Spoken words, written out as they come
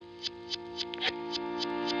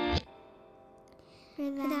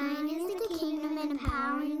For thine is the kingdom and the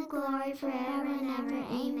power and the glory forever and ever.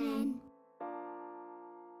 Amen.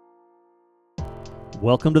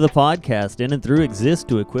 Welcome to the podcast. In and Through exists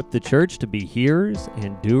to equip the church to be hearers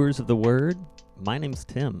and doers of the word. My name's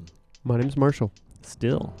Tim. My name's Marshall.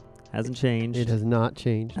 Still hasn't changed. It has not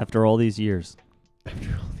changed. After all these years. After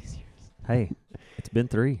all these years. Hey, it's been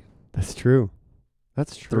 3. That's true.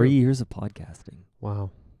 That's true. 3 years of podcasting.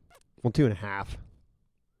 Wow. Well, 2.5.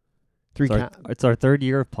 3 It's our 3rd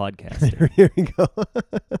year of podcasting. Here we go.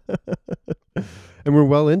 And we're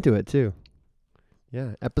well into it, too.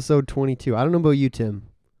 Yeah, episode 22. I don't know about you, Tim,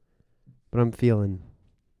 but I'm feeling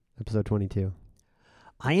episode 22.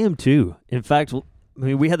 I am too. In fact,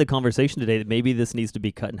 we had the conversation today that maybe this needs to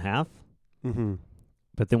be cut in half. Mm-hmm.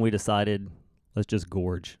 But then we decided, let's just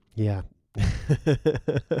gorge. Yeah.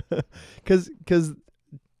 Because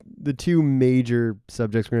the two major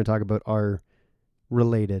subjects we're going to talk about are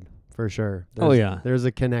related, for sure. There's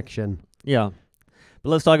a connection. Yeah. But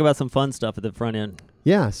let's talk about some fun stuff at the front end.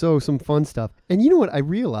 Yeah, so some fun stuff. And you know what I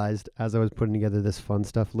realized as I was putting together this fun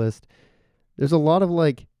stuff list? There's a lot of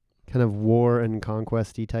like kind of war and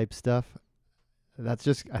conquest-y type stuff. That's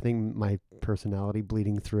just, I think, my personality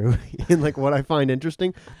bleeding through in like what I find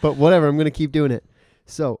interesting. But whatever, I'm going to keep doing it.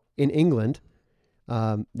 So in England,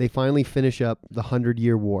 they finally finish up the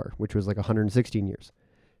 100-Year War, which was like 116 years.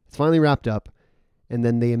 It's finally wrapped up. And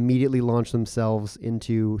then they immediately launch themselves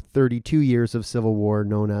into 32 years of civil war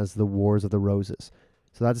known as the Wars of the Roses.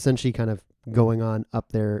 So that's essentially kind of going on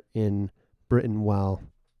up there in Britain while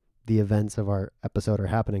the events of our episode are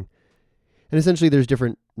happening. And essentially there's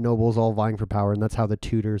different nobles all vying for power, and that's how the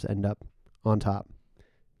Tudors end up on top.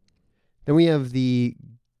 Then we have the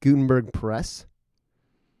Gutenberg Press,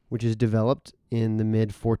 which is developed in the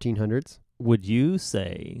mid-1400s. Would you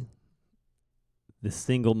say the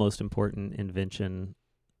single most important invention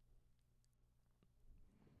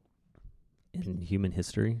in human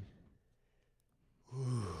history?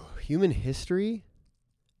 Human history?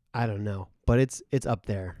 I don't know, but it's up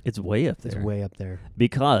there. It's way up there. It's way up there.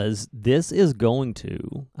 Because this is going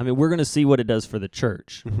to, we're going to see what it does for the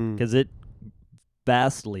church, because it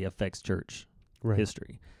vastly affects church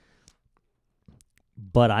history.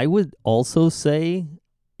 But I would also say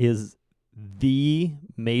is the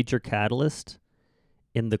major catalyst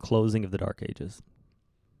in the closing of the Dark Ages.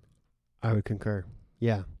 I would concur.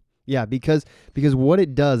 Yeah. Yeah, because what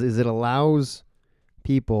it does is it allows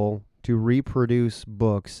people to reproduce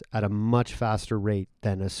books at a much faster rate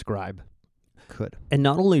than a scribe could. And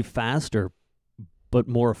not only faster, but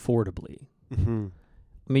more affordably.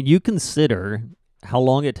 Mm-hmm. You consider how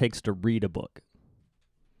long it takes to read a book.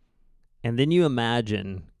 And then you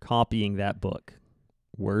imagine copying that book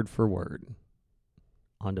word for word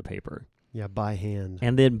onto paper. Yeah, by hand.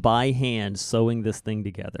 And then by hand sewing this thing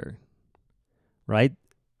together, right?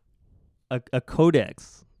 A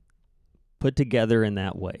codex put together in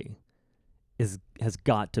that way has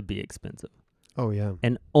got to be expensive. Oh, yeah.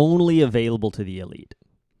 And only available to the elite.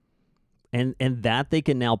 And that they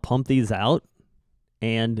can now pump these out,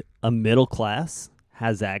 and a middle class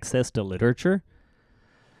has access to literature.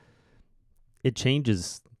 It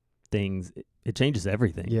changes things. It changes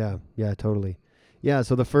everything. Yeah, totally. Yeah,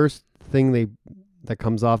 so the first thing that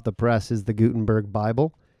comes off the press is the Gutenberg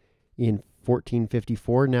Bible in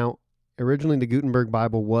 1454. Now, originally the Gutenberg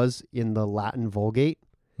Bible was in the Latin Vulgate,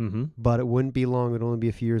 but it wouldn't be long. It would only be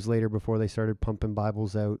a few years later before they started pumping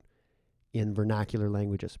Bibles out in vernacular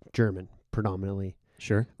languages, German predominantly.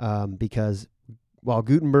 Sure. Because while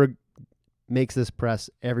Gutenberg makes this press,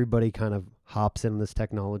 everybody kind of hops in on this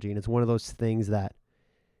technology, and it's one of those things that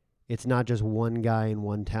it's not just one guy in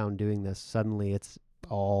one town doing this. Suddenly it's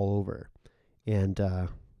all over. And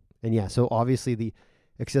yeah, so obviously the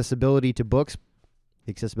accessibility to books, the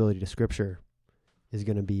accessibility to scripture is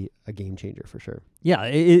going to be a game changer for sure. Yeah,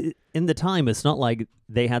 in the time, it's not like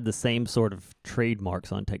they had the same sort of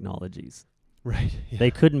trademarks on technologies. Right. Yeah. They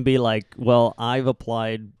couldn't be like, well, I've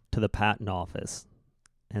applied to the patent office,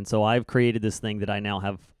 and so I've created this thing that I now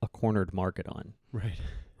have a cornered market on.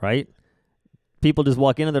 Right? People just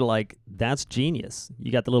walk in and they're like, that's genius.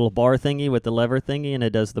 You got the little bar thingy with the lever thingy and it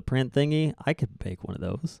does the print thingy. I could make one of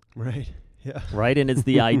those. Right. Yeah. Right? And it's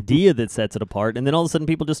the idea that sets it apart. And then all of a sudden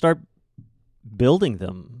people just start building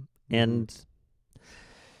them. And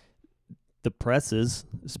the presses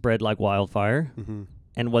spread like wildfire. Mm-hmm.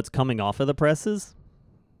 And what's coming off of the presses,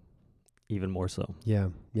 even more so. Yeah.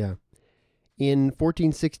 In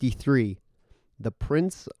 1463, the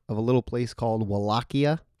prince of a little place called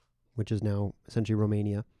Wallachia, which is now essentially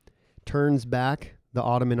Romania, turns back the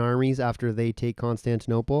Ottoman armies after they take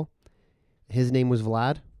Constantinople. His name was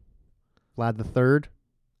Vlad III.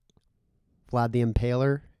 Vlad the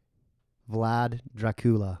Impaler, Vlad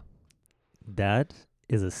Dracula. That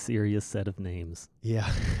is a serious set of names.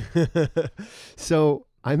 Yeah. So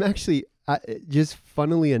I'm actually, just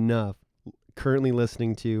funnily enough, currently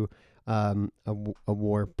listening to a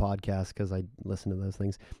war podcast because I listen to those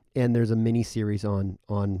things. And there's a mini series on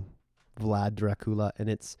Vlad Dracula, and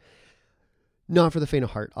it's not for the faint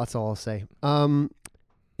of heart. That's all I'll say. In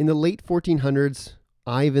the late 1400s,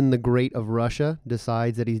 Ivan the Great of Russia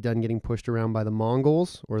decides that he's done getting pushed around by the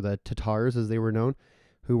Mongols, or the Tatars as they were known,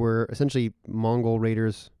 who were essentially Mongol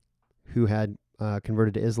raiders who had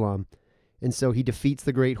converted to Islam. And so he defeats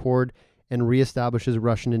the Great Horde and reestablishes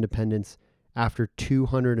Russian independence after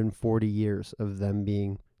 240 years of them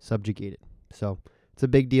being subjugated. So it's a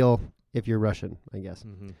big deal if you're Russian, I guess.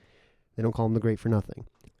 Mm-hmm. They don't call him the Great for nothing.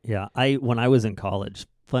 Yeah, when I was in college,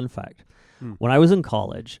 fun fact, when I was in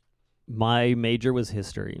college, my major was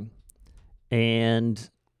history, and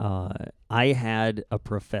I had a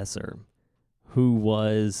professor who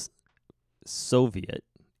was Soviet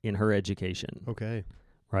in her education. Okay.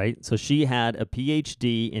 Right? So she had a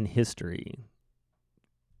PhD in history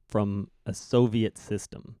from a Soviet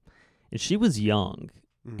system. And she was young,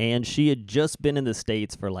 and she had just been in the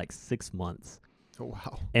States for like 6 months. Oh,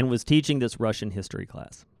 wow. And was teaching this Russian history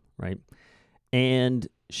class, right? And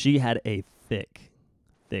she had a thick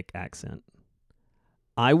accent.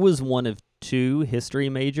 I was one of 2 history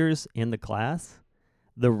majors in the class.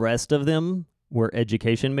 The rest of them were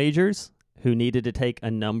education majors who needed to take a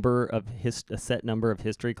set number of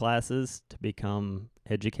history classes to become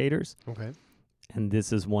educators. Okay. And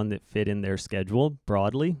this is one that fit in their schedule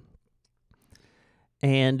broadly.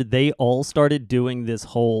 And they all started doing this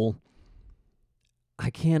whole, I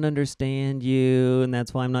can't understand you, and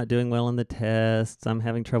that's why I'm not doing well in the tests. I'm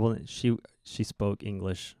having trouble. She spoke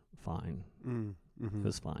English fine. It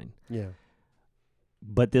was fine. Yeah.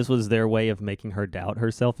 But this was their way of making her doubt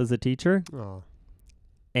herself as a teacher. Oh.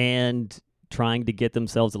 And trying to get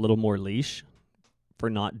themselves a little more leash for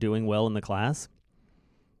not doing well in the class.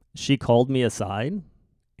 She called me aside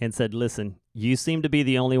and said, listen, you seem to be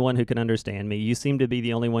the only one who can understand me. You seem to be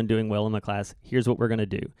the only one doing well in the class. Here's what we're going to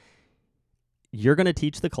do. You're going to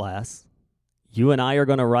teach the class. You and I are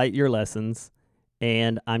going to write your lessons,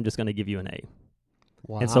 and I'm just going to give you an A.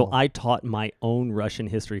 Wow. And so I taught my own Russian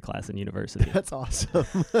history class in university. That's awesome.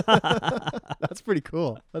 That's pretty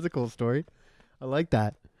cool. That's a cool story. I like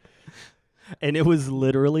that. And it was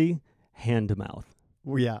literally hand to mouth.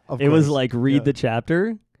 Well, yeah, of It course. was like, read the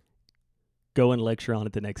chapter, go and lecture on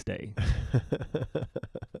it the next day.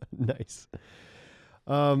 Nice.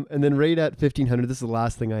 And then right at 1500, this is the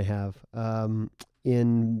last thing I have.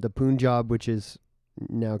 In the Punjab, which is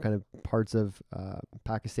now kind of parts of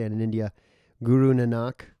Pakistan and India, Guru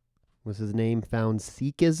Nanak was his name, found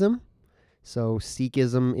Sikhism. So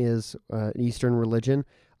Sikhism is an Eastern religion.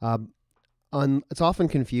 It's often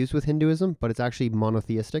confused with Hinduism, but it's actually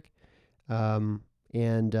monotheistic. We have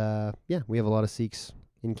a lot of Sikhs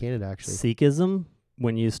in Canada, actually. Sikhism,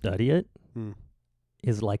 when you study it,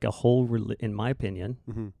 is like a whole, in my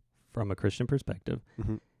opinion, from a Christian perspective,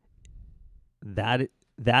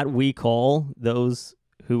 that we call those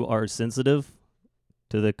who are sensitive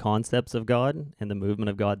to the concepts of God and the movement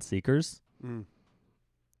of God seekers.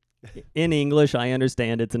 In English, I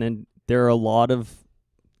understand there are a lot of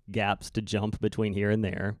gaps to jump between here and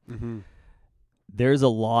there. There's a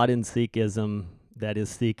lot in Sikhism that is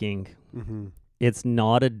seeking. It's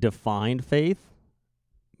not a defined faith.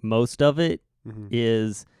 Most of it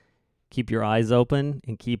is keep your eyes open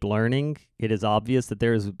and keep learning. It is obvious that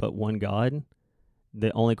there is but one God.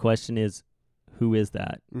 The only question is, who is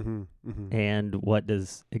that? And what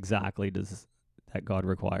exactly does that God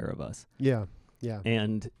require of us? Yeah.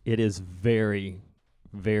 And it is very,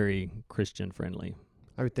 very Christian friendly.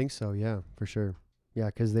 I would think so. Yeah, for sure. Yeah,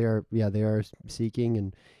 because they are seeking,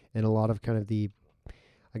 and a lot of kind of the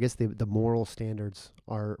moral standards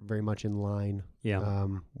are very much in line.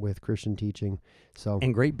 With Christian teaching. So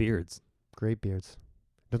and great beards. Great beards.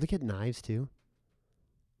 Don't they get knives too?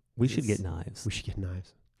 We should get knives. We should get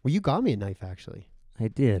knives. Well, you got me a knife actually. I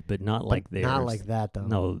did, but not like theirs. Not like that though.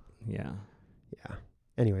 No. Yeah. Yeah.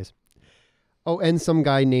 Anyways. Oh, and some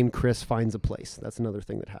guy named Chris finds a place. That's another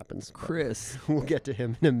thing that happens. Chris. We'll get to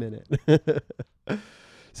him in a minute.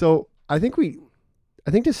 So I think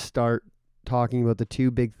to start talking about the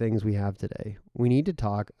 2 big things we have today, we need to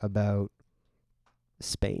talk about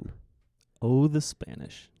Spain. Oh, the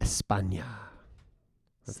Spanish. España.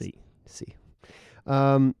 See.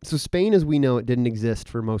 So Spain, as we know it, didn't exist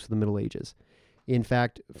for most of the Middle Ages. In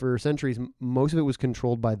fact, for centuries, most of it was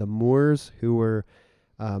controlled by the Moors, who were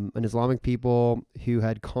an Islamic people who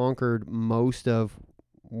had conquered most of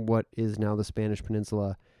what is now the Spanish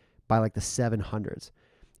Peninsula by like the 700s.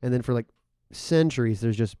 And then for like centuries,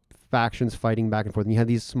 there's just factions fighting back and forth. And you have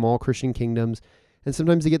these small Christian kingdoms, and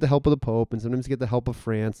sometimes they get the help of the Pope, and sometimes they get the help of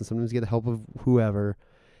France, and sometimes they get the help of whoever.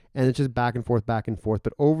 And it's just back and forth, back and forth.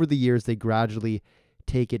 But over the years, they gradually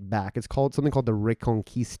take it back. It's called something called the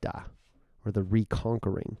Reconquista, or the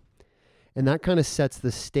reconquering. And that kind of sets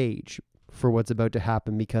the stage for what's about to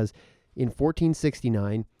happen, because in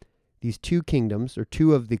 1469, these two kingdoms, or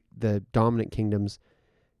two of the dominant kingdoms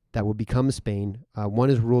that will become Spain, one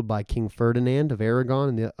is ruled by King Ferdinand of Aragon,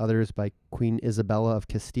 and the other is by Queen Isabella of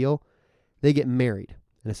Castile. They get married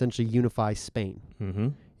and essentially unify Spain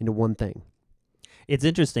into one thing. It's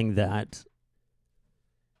interesting that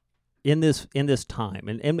in this time,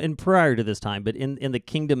 and prior to this time, but in the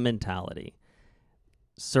kingdom mentality,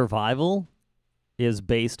 survival is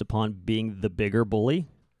based upon being the bigger bully,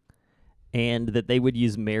 and that they would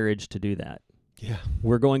use marriage to do that. Yeah.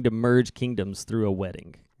 We're going to merge kingdoms through a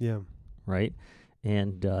wedding. Yeah. Right?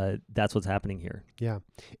 And that's what's happening here. Yeah.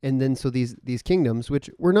 And then so these kingdoms, which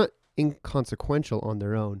were not inconsequential on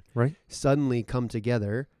their own, right, suddenly come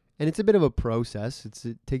together. And it's a bit of a process.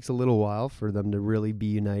 It takes a little while for them to really be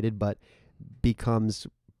united, but becomes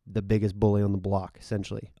the biggest bully on the block,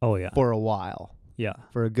 essentially. Oh, yeah. For a while. Yeah.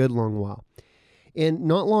 For a good long while. And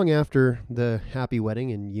not long after the happy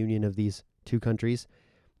wedding and union of these two countries,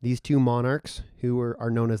 these two monarchs, who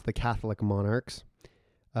are known as the Catholic monarchs,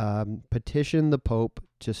 petition the Pope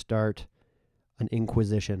to start an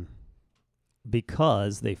inquisition.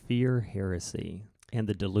 Because they fear heresy and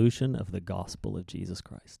the dilution of the gospel of Jesus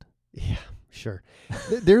Christ. Yeah, sure.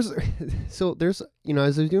 there's, as I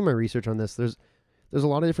was doing my research on this, there's a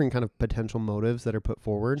lot of different kind of potential motives that are put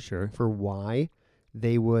forward for why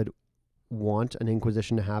they would want an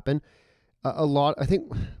inquisition to happen. I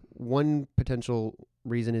think one potential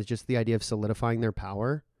reason is just the idea of solidifying their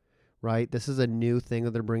power, right? This is a new thing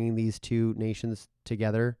that they're bringing these two nations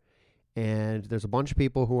together, and there's a bunch of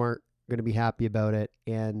people who aren't going to be happy about it,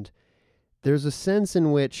 and there's a sense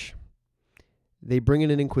in which they bring in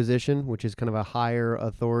an inquisition, which is kind of a higher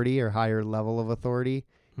authority or higher level of authority,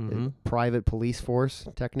 private police force,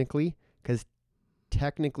 technically, because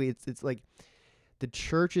technically it's like the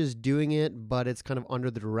church is doing it, but it's kind of under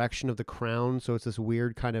the direction of the crown, so it's this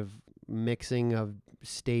weird kind of mixing of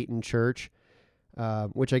state and church,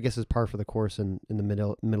 which I guess is par for the course in the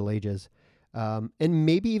Middle Ages. And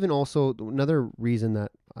maybe even also another reason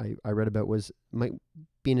that I read about might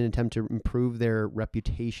be an attempt to improve their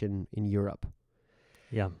reputation in Europe.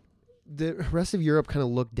 Yeah. The rest of Europe kind of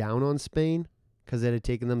looked down on Spain because it had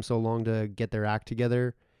taken them so long to get their act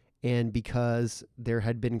together, and because there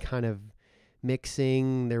had been kind of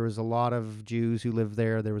mixing. There was a lot of Jews who lived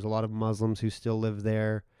there. There was a lot of Muslims who still live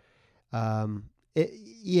there. They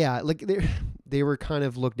were kind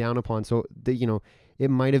of looked down upon. So it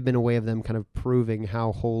might have been a way of them kind of proving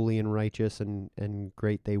how holy and righteous and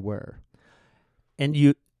great they were. And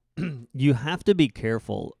you have to be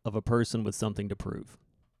careful of a person with something to prove.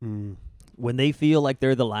 When they feel like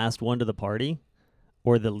they're the last one to the party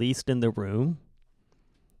or the least in the room,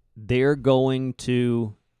 they're going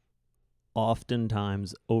to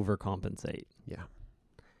oftentimes overcompensate. Yeah.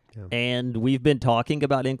 And we've been talking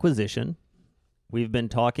about Inquisition. We've been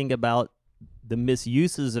talking about the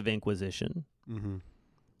misuses of Inquisition.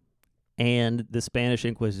 And the Spanish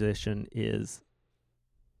Inquisition is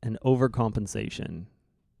an overcompensation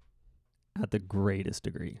at the greatest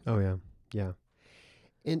degree. Oh, yeah. Yeah.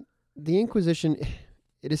 And the Inquisition,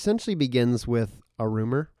 it essentially begins with a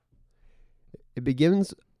rumor. It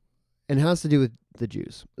begins and has to do with the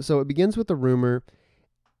Jews. So it begins with a rumor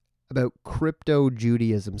about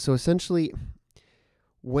crypto-Judaism. So essentially,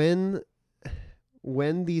 when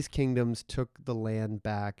these kingdoms took the land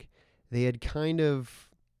back, they had kind of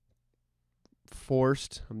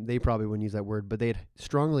forced, they probably wouldn't use that word, but they had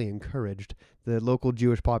strongly encouraged the local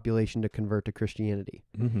Jewish population to convert to Christianity.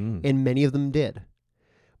 And many of them did.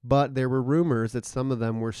 But there were rumors that some of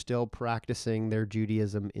them were still practicing their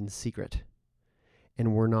Judaism in secret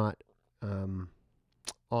and were not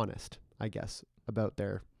honest, I guess, about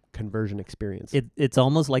their conversion experience. It's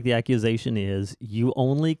almost like the accusation is you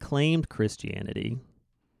only claimed Christianity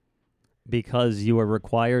because you were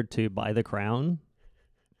required to, by the crown,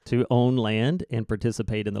 to own land and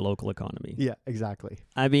participate in the local economy. Yeah, exactly.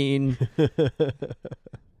 I mean...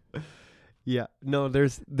 Yeah, no,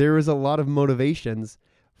 there was a lot of motivations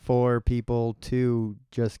for people to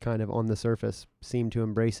just kind of on the surface seem to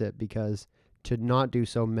embrace it, because to not do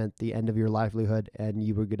so meant the end of your livelihood and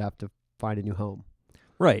you were going to have to find a new home.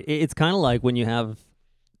 Right. It's kind of like when you have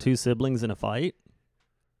two siblings in a fight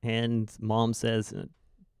and mom says,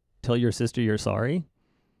 tell your sister you're sorry.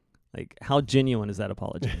 Like, how genuine is that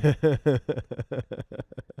apology?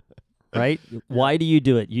 Right? Why do you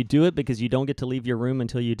do it? You do it because you don't get to leave your room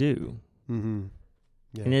until you do. Mm-hmm.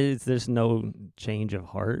 Yeah. And there's no change of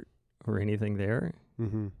heart or anything there.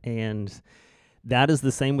 Mm-hmm. And that is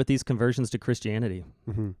the same with these conversions to Christianity.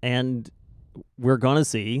 Mm-hmm. And we're going to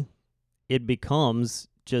see it becomes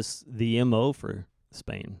just the MO for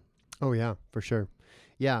Spain. Oh, yeah, for sure.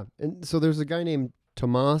 Yeah. And so there's a guy named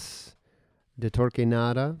Tomás de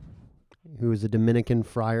Torquemada, who is a Dominican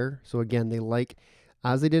friar. So again, they like,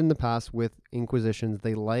 as they did in the past with Inquisitions,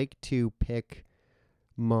 they like to pick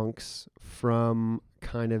monks from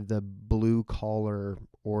kind of the blue collar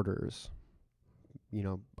orders,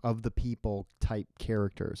 of the people type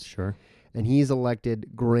characters. Sure. And he's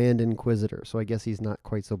elected Grand Inquisitor. So I guess he's not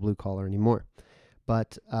quite so blue collar anymore.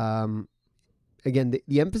 But again,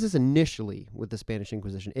 the emphasis initially with the Spanish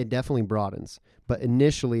Inquisition, it definitely broadens, but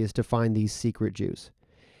initially is to find these secret Jews.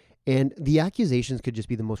 And the accusations could just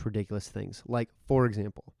be the most ridiculous things. Like, for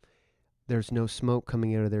example, there's no smoke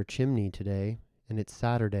coming out of their chimney today, and it's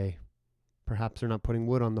Saturday. Perhaps they're not putting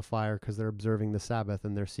wood on the fire because they're observing the Sabbath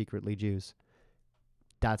and they're secretly Jews.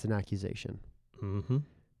 That's an accusation. Mm-hmm.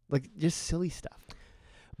 Like, just silly stuff.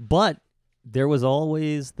 But there was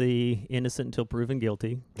always the innocent until proven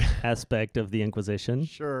guilty aspect of the Inquisition.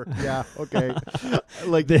 Sure. Yeah. Okay.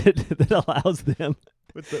 Like that allows them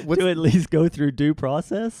to at least go through due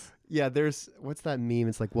process. Yeah. What's that meme?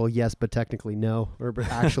 It's like, well, yes, but technically no, or but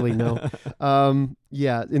actually no.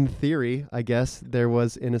 Yeah. In theory, I guess there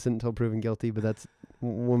was innocent until proven guilty, but that's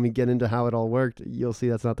when we get into how it all worked, you'll see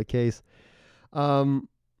that's not the case.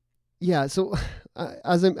 Yeah. So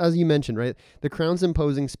as you mentioned, right, the crown's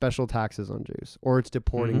imposing special taxes on Jews, or it's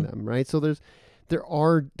deporting them, right? So there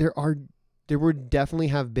would definitely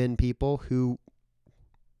have been people who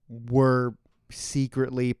were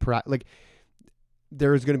secretly like,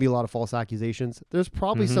 there's going to be a lot of false accusations. There's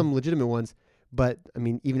probably some legitimate ones, but I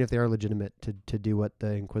mean, even if they are legitimate, to do what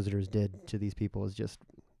the Inquisitors did to these people is just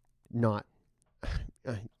not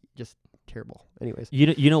just terrible. Anyways,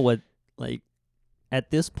 you know what, like, At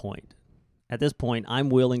this point, I'm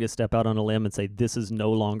willing to step out on a limb and say this is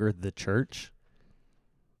no longer the church.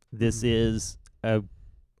 This is a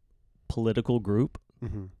political group,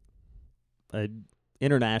 an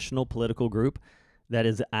international political group that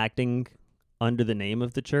is acting under the name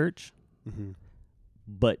of the church,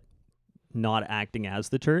 but not acting as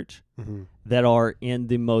the church, that are, in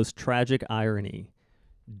the most tragic irony,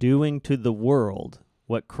 doing to the world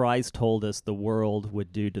what Christ told us the world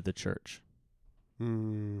would do to the church.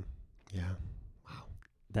 Yeah. Wow.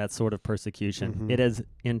 That sort of persecution. It has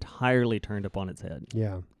entirely turned upon its head.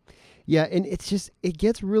 Yeah. Yeah. And it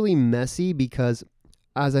gets really messy because,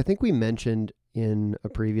 as I think we mentioned in a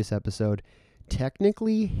previous episode,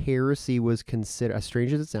 technically heresy was considered, as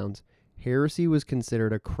strange as it sounds, heresy was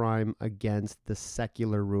considered a crime against the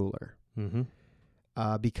secular ruler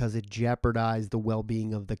because it jeopardized the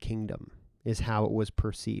well-being of the kingdom, is how it was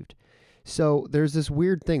perceived. So there's this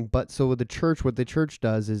weird thing, but so what the church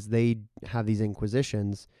does is they have these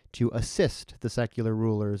inquisitions to assist the secular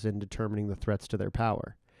rulers in determining the threats to their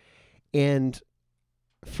power. And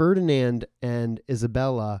Ferdinand and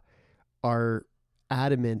Isabella are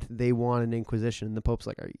adamant they want an inquisition. And the Pope's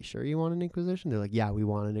like, "Are you sure you want an inquisition?" They're like, "Yeah, we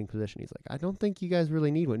want an inquisition." He's like, "I don't think you guys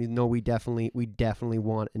really need one." No, we definitely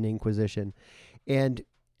want an inquisition. And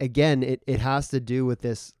again, it has to do with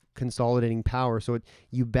this consolidating power. So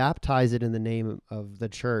you baptize it in the name of the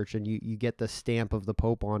church, and you get the stamp of the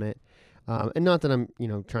Pope on it. And not that I'm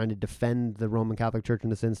trying to defend the Roman Catholic Church in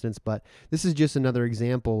this instance, but this is just another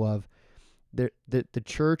example of the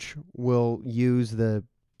church will use the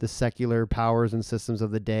secular powers and systems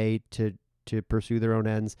of the day to pursue their own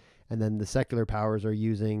ends, and then the secular powers are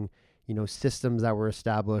using systems that were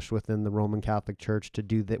established within the Roman Catholic Church to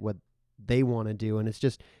do what they want to do, and it's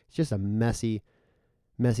just a messy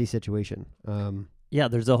situation. Yeah,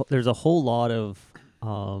 there's a whole lot of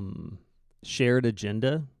shared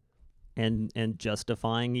agenda and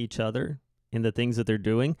justifying each other in the things that they're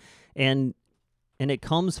doing, and it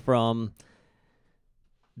comes from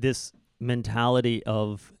this mentality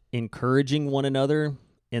of encouraging one another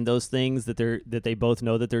in those things that they both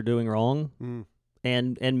know that they're doing wrong,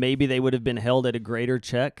 and maybe they would have been held at a greater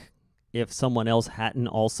check if someone else hadn't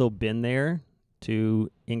also been there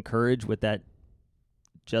to encourage with that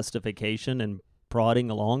justification and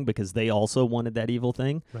prodding along, because they also wanted that evil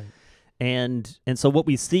thing. Right. And so what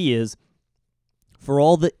we see is, for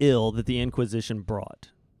all the ill that the Inquisition brought,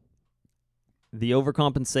 the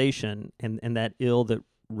overcompensation and that ill that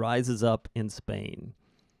rises up in Spain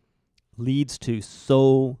leads to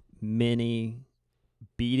so many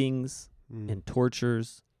beatings and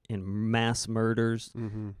tortures and mass murders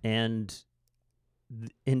and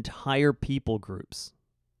entire people groups.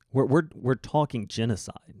 We're talking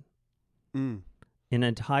genocide. An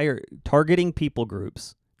entire targeting people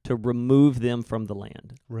groups to remove them from the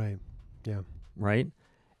land. Right. Yeah. Right?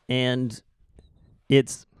 And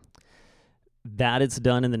it's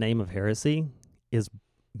done in the name of heresy is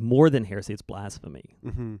more than heresy, it's blasphemy.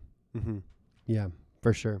 Yeah,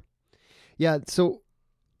 for sure. Yeah, so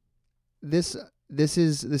this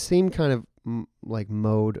is the same kind of like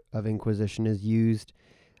mode of Inquisition is used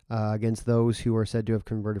against those who are said to have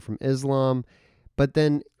converted from Islam, but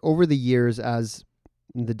then over the years, as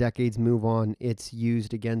the decades move on, it's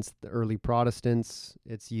used against the early Protestants.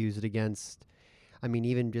 It's used against, I mean,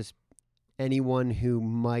 even just anyone who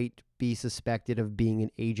might be suspected of being an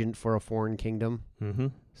agent for a foreign kingdom.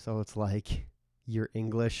 So it's like, you're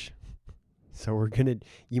English, so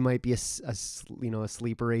you might be a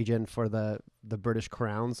sleeper agent for the British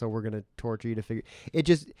Crown, so we're gonna torture you to figure.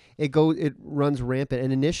 It runs rampant.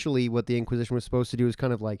 And initially, what the Inquisition was supposed to do is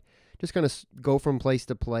kind of like just kind of go from place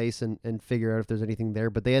to place and figure out if there's anything there.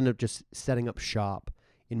 But they end up just setting up shop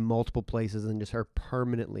in multiple places and just are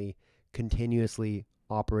permanently, continuously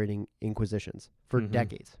operating inquisitions for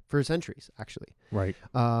decades, for centuries, actually. Right.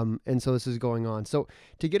 And so this is going on. So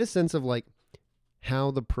to get a sense of like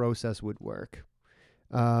how the process would work,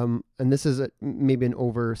 and this is maybe an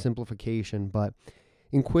oversimplification, but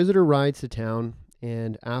Inquisitor rides to town,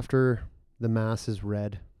 and after the mass is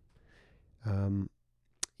read,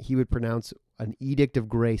 he would pronounce an edict of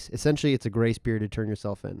grace. Essentially, it's a grace period to turn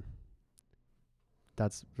yourself in.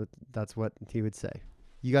 That's what he would say.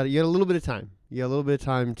 You got a little bit of time. You got a little bit of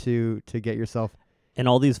time to get yourself. And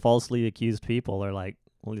all these falsely accused people are like,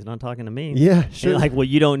 well, he's not talking to me. Yeah, sure. Like, well,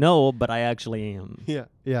 you don't know, but I actually am. Yeah,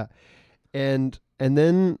 yeah. And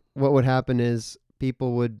then what would happen is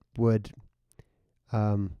people would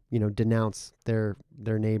denounce their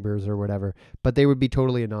neighbors or whatever, but they would be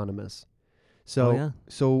totally anonymous. So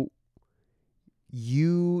so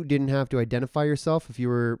you didn't have to identify yourself if you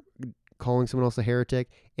were calling someone else a heretic,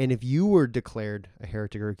 and if you were declared a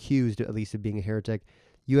heretic or accused at least of being a heretic,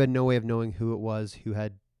 you had no way of knowing who it was who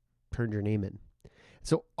had turned your name in.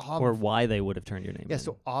 So or why they would have turned your name in. Yeah,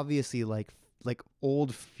 so obviously like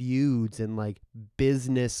old feuds and like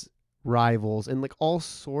business rivals and like all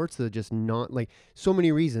sorts of just not like so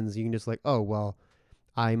many reasons you can just like, oh, well,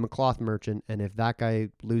 I'm a cloth merchant, and if that guy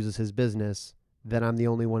loses his business, then I'm the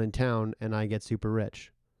only one in town and I get super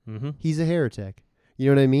rich. He's a heretic. You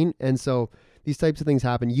know what I mean? And so these types of things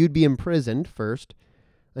happen. You'd be imprisoned first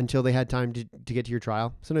until they had time to get to your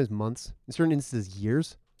trial. Sometimes months. In certain instances,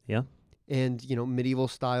 years. Yeah. And, medieval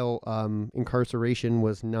style incarceration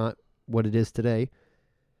was not what it is today.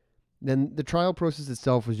 Then the trial process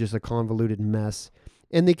itself was just a convoluted mess.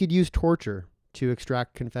 And they could use torture to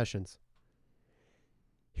extract confessions.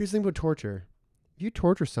 Here's the thing about torture. If you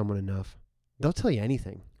torture someone enough, they'll tell you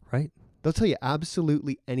anything. Right. They'll tell you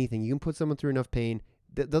absolutely anything. You can put someone through enough pain.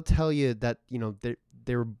 They'll tell you that,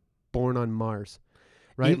 they were born on Mars.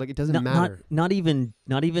 Right? Like, it doesn't matter. Not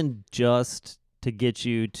even just to get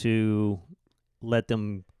you to let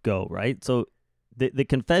them go, right? So the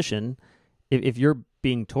confession, if you're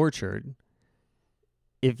being tortured,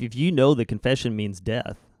 if you know the confession means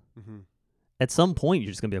death, at some point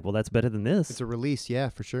you're just going to be like, well, that's better than this. It's a release, yeah,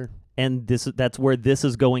 for sure. And that's where this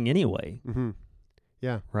is going anyway.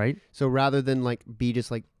 Yeah. Right? So rather than like be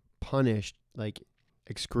just like punished like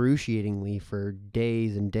excruciatingly for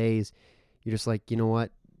days and days, you're just like, you know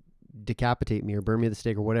what? Decapitate me or burn me at the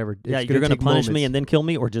stake or whatever. You're going to punish me and then kill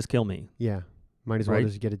me, or just kill me. Yeah. Might as well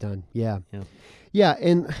just get it done. Yeah. Yeah. Yeah.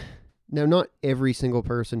 And now not every single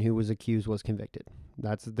person who was accused was convicted.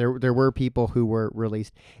 There were people who were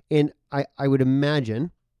released. And I would imagine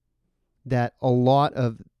that a lot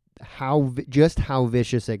of how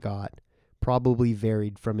vicious it got probably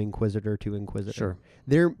varied from inquisitor to inquisitor.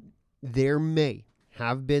 Sure. There may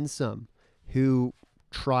have been some who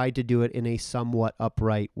tried to do it in a somewhat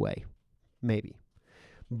upright way, maybe.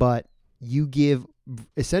 But you give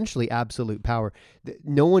essentially absolute power.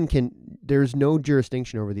 There's no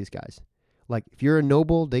jurisdiction over these guys. Like, if you're a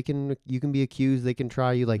noble, you can be accused, they can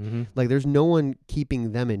try you. Like, like there's no one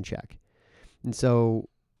keeping them in check. And so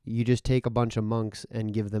you just take a bunch of monks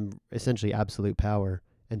and give them essentially absolute power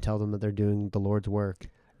and tell them that they're doing the Lord's work.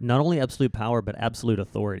 Not only absolute power, but absolute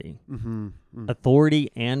authority. Authority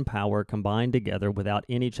and power combined together without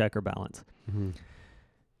any check or balance.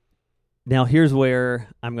 Now, here's where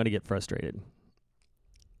I'm going to get frustrated.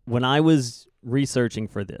 When I was researching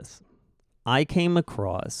for this, I came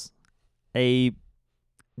across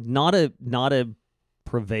not a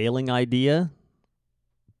prevailing idea,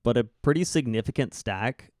 but a pretty significant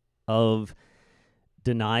stack of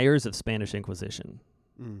deniers of Spanish Inquisition.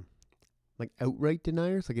 Like outright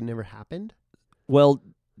deniers? Like it never happened? Well,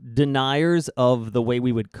 deniers of the way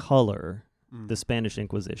we would color the Spanish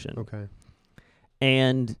Inquisition. Okay.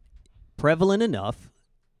 And prevalent enough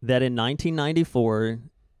that in 1994,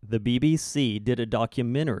 the BBC did a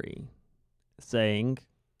documentary saying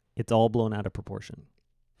it's all blown out of proportion.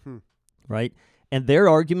 Right? And their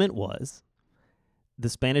argument was the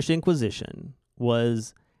Spanish Inquisition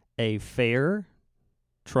was a fair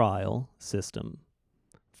trial system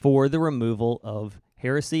for the removal of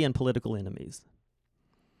heresy and political enemies.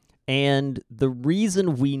 And the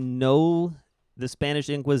reason we know the Spanish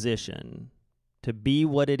Inquisition to be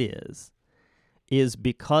what it is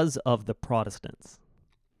because of the Protestants.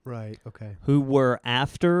 Right, okay. Who were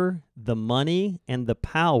after the money and the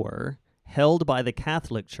power held by the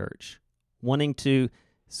Catholic Church, wanting to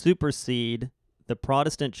supersede the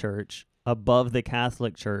Protestant Church above the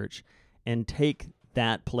Catholic Church and take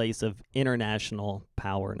that place of international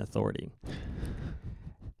power and authority.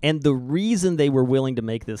 And the reason they were willing to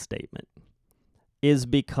make this is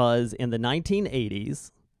because in the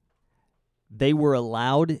 1980s,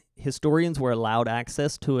 historians were allowed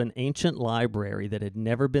access to an ancient library that had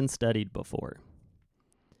never been studied before.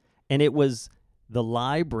 And it was the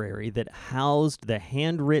library that housed the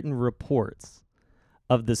handwritten reports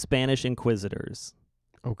of the Spanish inquisitors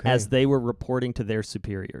as they were reporting to their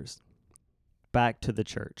superiors back to the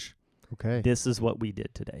church. Okay. This is what we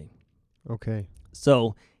did today. Okay.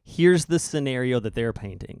 So here's the scenario that they're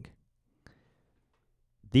painting.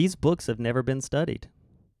 These books have never been studied.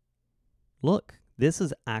 Look, this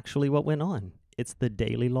is actually what went on. It's the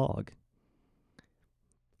daily log.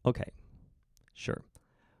 Okay, sure.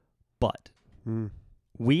 But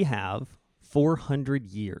we have 400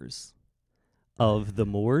 years of the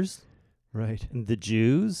Moors, right, the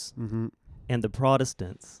Jews, and the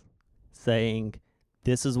Protestants saying,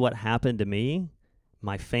 this is what happened to me,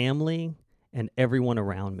 my family, and everyone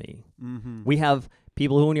around me. We have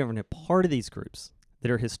people who aren't even a part of these groups that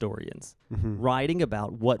are historians writing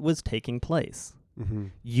about what was taking place.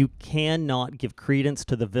 You cannot give credence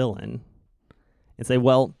to the villain and say,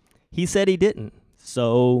 well, he said he didn't,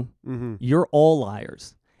 so you're all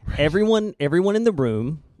liars. Right. Everyone in the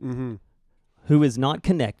room who is not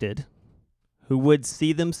connected, who would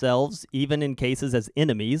see themselves, even in cases, as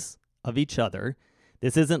enemies of each other.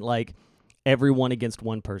 This isn't like everyone against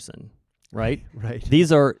one person, right? Right.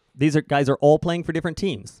 These guys are all playing for different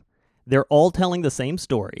teams. They're all telling the same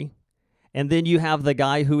story. And then you have the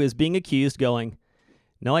guy who is being accused going,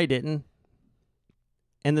 no, I didn't.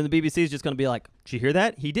 And then the BBC is just going to be like, did you hear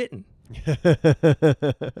that? He didn't.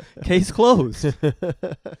 Case closed.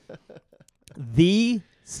 The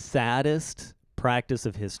saddest practice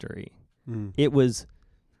of history. It was,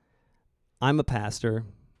 I'm a pastor.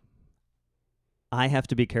 I have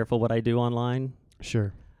to be careful what I do online.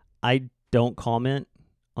 Sure. I don't comment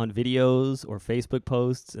on videos or Facebook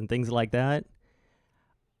posts and things like that.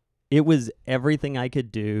 It was everything I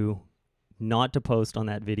could do not to post on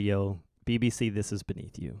that video. BBC, this is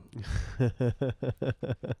beneath you.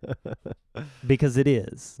 Because it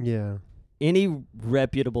is. Yeah. Any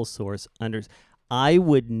reputable source I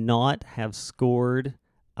would not have scored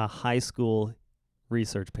a high school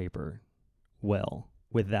research paper well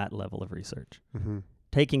with that level of research.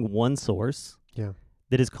 Taking one source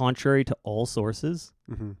that is contrary to all sources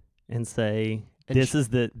and say, this is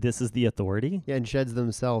the authority. Yeah, and sheds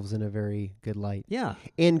themselves in a very good light. Yeah.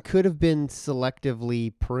 And could have been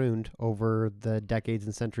selectively pruned over the decades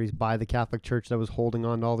and centuries by the Catholic Church that was holding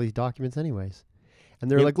on to all these documents anyways. And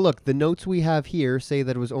they're like, look, the notes we have here say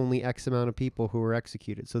that it was only X amount of people who were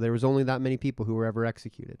executed. So there was only that many people who were ever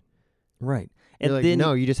executed. Right. And like,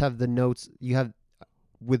 no, you just have the notes you have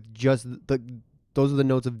with just those are the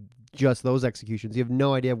notes of just those executions. You have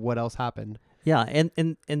no idea what else happened. Yeah,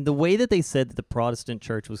 and the way that they said that the Protestant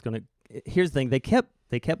church was going to, here's the thing, they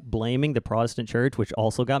kept blaming the Protestant church, which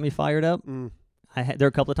also got me fired up. There were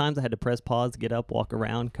a couple of times I had to press pause, get up, walk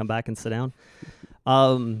around, come back and sit down.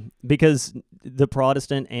 Because the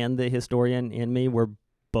Protestant and the historian in me were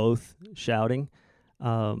both shouting.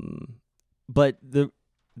 But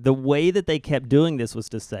the way that they kept doing this was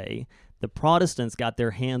to say the Protestants got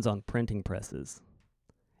their hands on printing presses.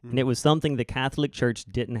 And it was something the Catholic Church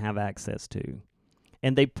didn't have access to.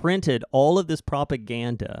 And they printed all of this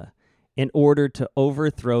propaganda in order to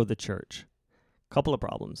overthrow the church. Couple of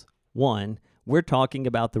problems. One, We're talking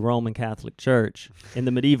about the Roman Catholic Church in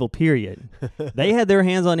the medieval period. They had their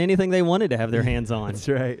hands on anything they wanted to have their hands on. That's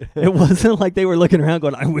right. It wasn't like they were looking around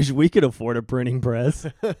going, I wish we could afford a printing press.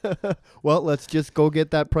 Well, let's just go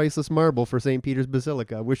get that priceless marble for St. Peter's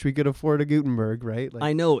Basilica. I wish we could afford a Gutenberg, right?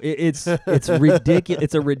 I know. It's ridiculous.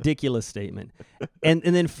 It's a ridiculous statement. And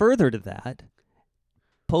then further to that,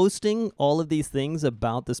 posting all of these things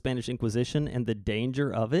about the Spanish Inquisition and the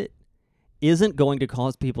danger of it isn't going to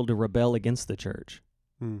cause people to rebel against the church.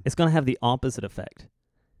 It's going to have the opposite effect,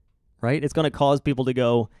 right? It's going to cause people to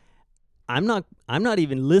go, I'm not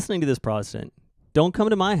even listening to this Protestant. Don't come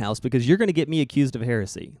to my house because you're going to get me accused of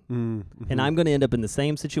heresy. Mm-hmm. And I'm going to end up in the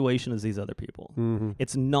same situation as these other people. Mm-hmm.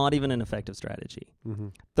 It's not even an effective strategy. Mm-hmm.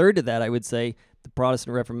 Third to that, I would say the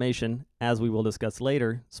Protestant Reformation, as we will discuss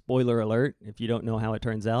later, spoiler alert, if you don't know how it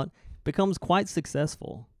turns out, becomes quite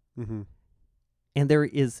successful. Mm-hmm. And there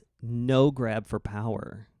is no grab for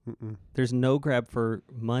power. Mm-mm. There's no grab for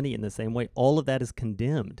money in the same way. All of that is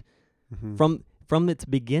condemned Mm-hmm. from its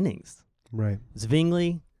beginnings. Right.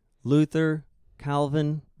 Zwingli, Luther,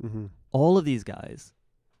 Calvin, Mm-hmm. all of these guys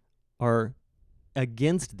are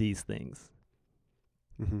against these things.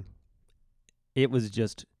 Mm-hmm. It was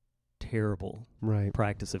just terrible Right.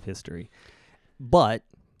 practice of history. But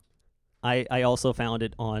I also found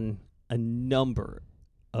it on a number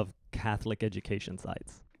of Catholic education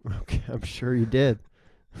sites. Okay, I'm sure you did.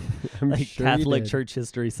 I'm Like sure you Catholic did. church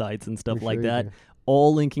history sites and stuff I'm like sure you that, did.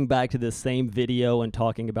 all linking back to this same video and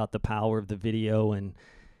talking about the power of the video and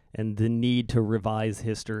the need to revise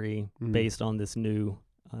history Mhm. based on these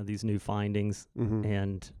new findings. Mhm.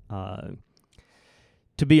 And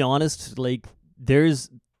to be honest, like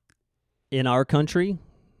in our country,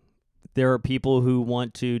 there are people who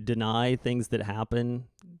want to deny things that happen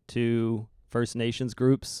to First Nations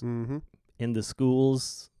groups Mm-hmm. in the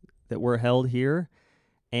schools that were held here,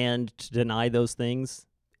 and to deny those things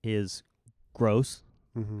is gross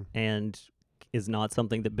Mm-hmm. and is not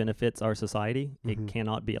something that benefits our society. Mhm. It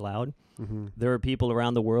cannot be allowed. Mm-hmm. There are people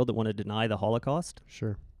around the world that want to deny the Holocaust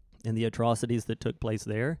Sure. and the atrocities that took place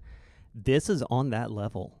there. This is on that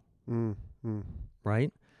level, Mm-hmm.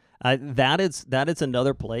 right? That it's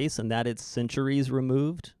another place, and that it's centuries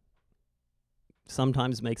removed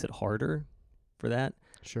sometimes makes it harder for that.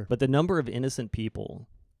 Sure. But the number of innocent people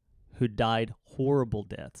who died horrible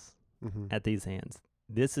deaths Mm-hmm. at these hands,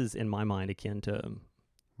 this is, in my mind, akin to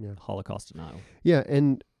Yeah. Holocaust denial. Yeah,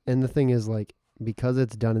 and the thing is, like, because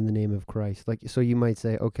it's done in the name of Christ, like, so you might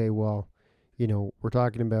say, okay, well, we're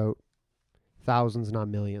talking about thousands, not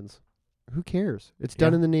millions. Who cares? It's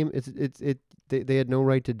done Yeah. in the name. They had no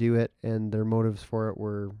right to do it, and their motives for it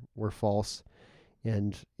were false.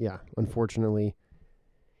 And yeah, unfortunately,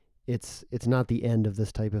 it's not the end of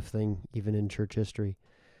this type of thing, even in church history.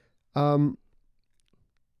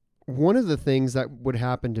 One of the things that would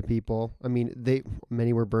happen to people, I mean,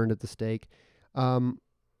 many were burned at the stake.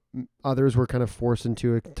 Others were kind of forced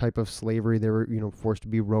into a type of slavery. They were, forced to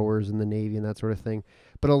be rowers in the Navy and that sort of thing.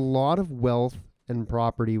 But a lot of wealth and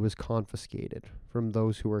property was confiscated from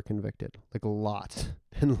those who were convicted, like lots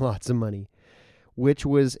and lots of money, which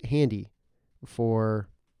was handy for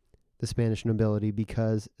the Spanish nobility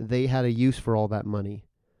because they had a use for all that money.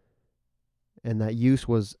 And that use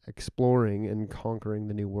was exploring and conquering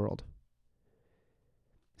the New World.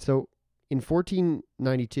 So in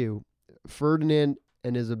 1492, Ferdinand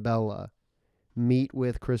and Isabella meet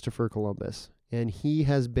with Christopher Columbus. And he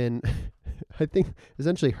has been, I think,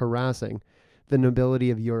 essentially harassing the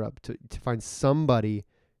nobility of Europe to find somebody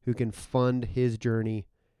who can fund his journey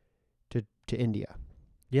to India.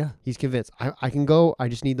 Yeah. He's convinced, I can go, I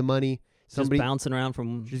just need the money. Just bouncing around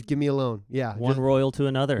from just give me a loan. Yeah. one royal to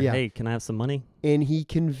another. Yeah. Hey, can I have some money? And he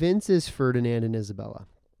convinces Ferdinand and Isabella.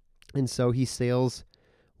 And so he sails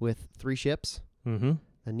with 3 ships, Mm-hmm.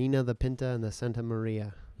 the Nina, the Pinta, and the Santa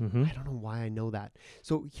Maria. Mm-hmm. I don't know why I know that.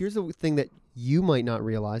 So here's the thing that you might not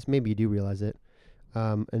realize. Maybe you do realize it.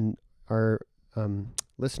 And our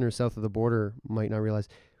listeners south of the border might not realize.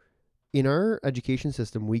 In our education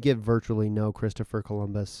system, we get virtually no Christopher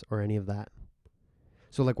Columbus or any of that.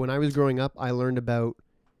 So like when I was growing up, I learned about,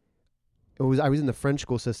 I was in the French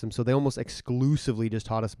school system, so they almost exclusively just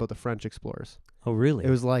taught us about the French explorers. Oh, really? It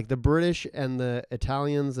was like the British and the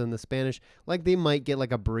Italians and the Spanish, like they might get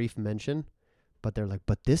like a brief mention, but they're like,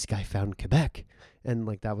 but this guy found Quebec. And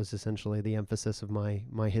like that was essentially the emphasis of my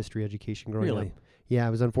history education growing Really? up. Yeah,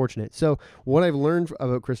 it was unfortunate. So what I've learned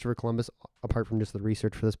about Christopher Columbus, apart from just the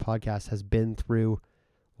research for this podcast, has been through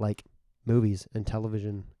like movies and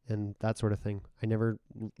television and that sort of thing. I never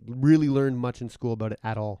really learned much in school about it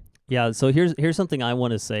at all. Yeah, so here's something I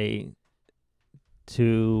want to say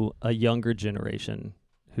to a younger generation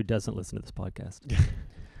who doesn't listen to this podcast.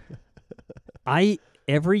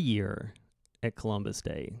 Every year at Columbus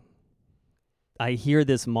Day, I hear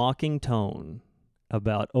this mocking tone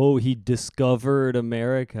about, oh, he discovered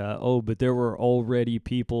America. Oh, but there were already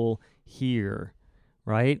people here,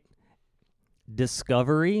 right?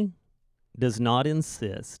 Discovery does not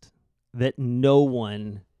insist that no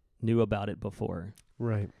one knew about it before.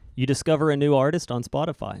 Right. You discover a new artist on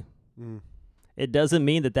Spotify. Mm. It doesn't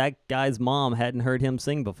mean that that guy's mom hadn't heard him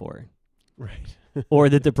sing before. Right. Or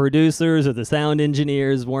that the producers or the sound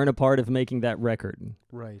engineers weren't a part of making that record.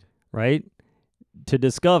 Right. Right? To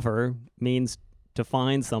discover means to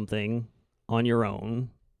find something on your own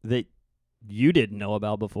that you didn't know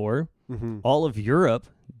about before. Mm-hmm. All of Europe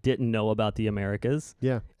didn't know about the Americas.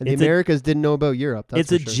 Yeah. And the It's Americas didn't know about Europe.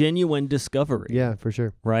 That's it's for a sure. genuine discovery. Yeah, for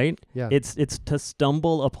sure. Right? Yeah. It's to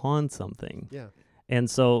stumble upon something. Yeah. And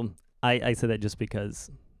so I say that just because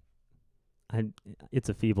it's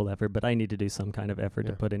a feeble effort, but I need to do some kind of effort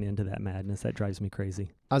to Yeah. put an end to that madness. That drives me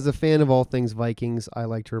crazy. As a fan of all things Vikings, I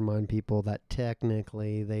like to remind people that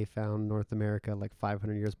technically they found North America like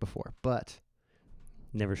 500 years before. But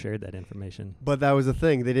Never shared that information. that was the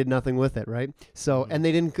thing. They did nothing with it, right? So, Mhm. and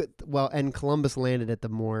they didn't, and Columbus landed at the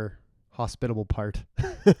more hospitable part.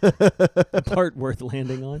 The part worth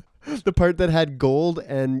landing on. The part that had gold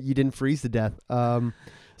and you didn't freeze to death.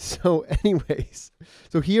 So anyways,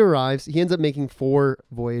 so he arrives, he ends up making 4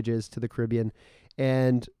 voyages to the Caribbean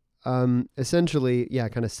and essentially,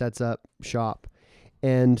 kind of sets up shop.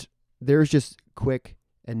 And there's just quick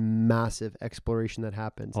and massive exploration that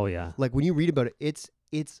happens. Oh, yeah. Like when you read about it,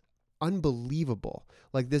 it's unbelievable.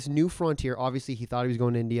 Like this new frontier, obviously he thought he was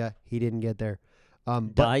going to India. He didn't get there.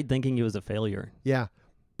 But Died thinking he was a failure. yeah,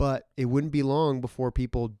 but it wouldn't be long before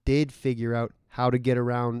people did figure out how to get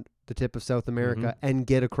around the tip of South America and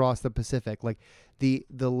get across the Pacific. Like the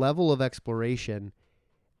level of exploration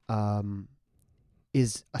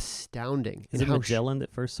is astounding. Is in it how Magellan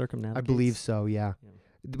that first circumnavigates? I believe so, yeah. Yeah.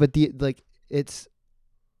 But it's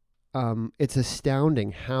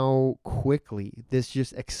astounding how quickly this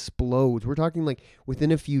just explodes. We're talking like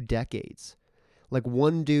within a few decades. Like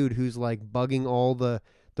one dude who's like bugging all the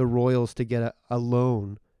royals to get a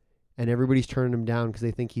loan, and everybody's turning him down because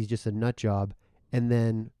they think he's just a nut job. And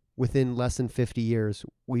then within less than 50 years,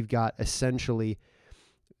 we've got essentially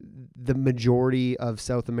the majority of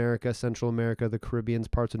South America, Central America, the Caribbean,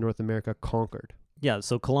 parts of North America conquered. Yeah,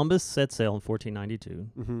 so Columbus set sail in 1492,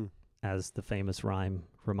 Mm-hmm. as the famous rhyme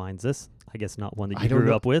reminds us. I guess not one that I you don't grew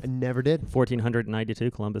know. up with. I never did. 1492,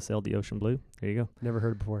 Columbus sailed the ocean blue. There you go. Never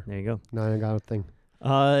heard it before. There you go. No, I got a thing.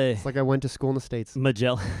 Uh, It's like I went to school in the States.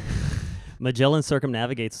 Magellan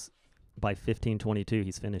circumnavigates by 1522.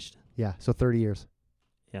 He's finished. Yeah, so 30 years.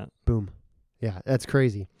 Yeah. Boom. Yeah, that's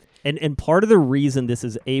crazy. And part of the reason this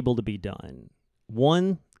is able to be done,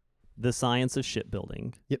 one, the science of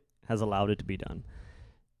shipbuilding has allowed it to be done.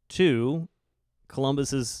 2,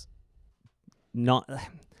 Columbus is not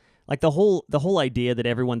like the whole idea that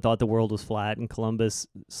everyone thought the world was flat and Columbus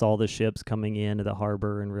saw the ships coming into the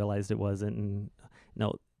harbor and realized it wasn't. And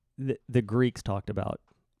no, the Greeks talked about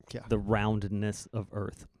the roundness of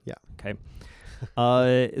Earth. Yeah. Okay.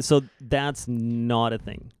 So that's not a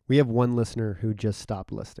thing. We have one listener who just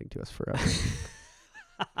stopped listening to us forever.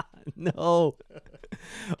 No.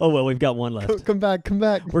 Oh, well, we've got one left. Come back.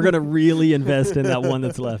 We're going to really invest in that one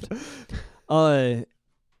that's left.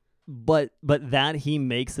 But that he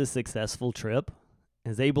makes a successful trip,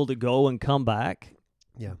 is able to go and come back,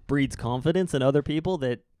 breeds confidence in other people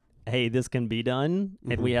that, hey, this can be done,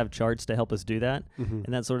 and we have charts to help us do that, and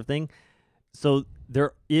that sort of thing. So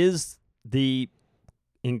there is the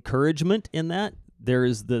encouragement in that. There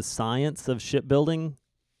is the science of shipbuilding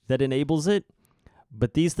that enables it,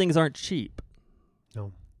 but these things aren't cheap.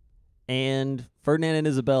 No. And Ferdinand and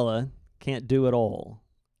Isabella can't do it all.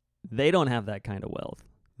 They don't have that kind of wealth.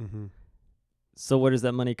 Mm-hmm. So where does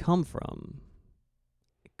that money come from?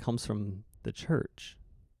 It comes from the church,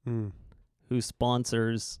 who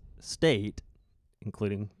sponsors state,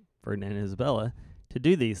 including Ferdinand and Isabella, to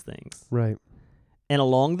do these things. Right. And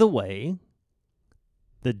along the way,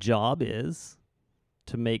 the job is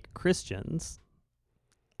to make Christians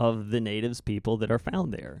of the natives people that are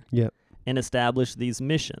found there. Yep. And establish these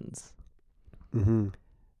missions. Mm-hmm.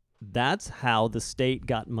 That's how the state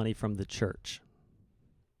got money from the church.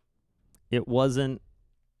 It wasn't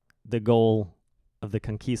the goal of the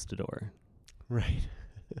conquistador. Right.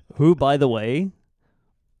 Who, by the way,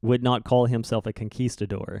 would not call himself a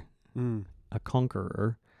conquistador, a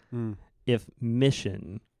conqueror, if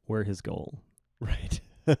mission were his goal. Right.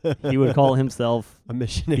 He would call himself a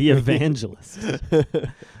missionary. the evangelist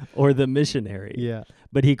or the missionary. Yeah.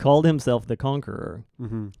 But he called himself the conqueror.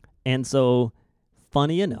 Mm-hmm. And so,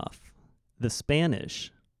 funny enough, the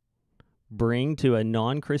Spanish bring to a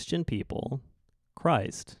non-Christian people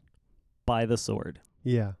Christ by the sword.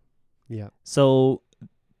 Yeah. Yeah. So,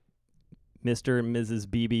 Mr. and Mrs.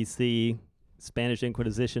 BBC, Spanish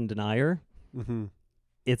Inquisition denier, Mm-hmm.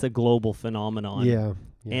 it's a global phenomenon. Yeah.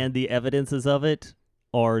 Yeah. And the evidences of it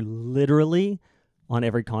are literally on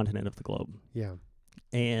every continent of the globe. yeah.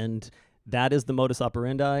 And that is the modus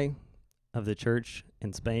operandi of the church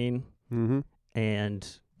in Spain. Mm-hmm.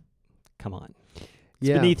 And come on. It's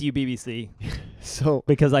Yeah. beneath you, BBC, So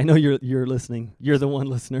because I know you're listening. You're the one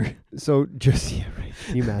listener. just yeah, right.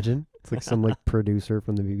 Can you imagine? It's like some like producer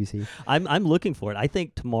from the BBC. I'm looking for it. I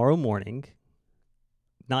think tomorrow morning,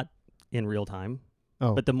 not in real time,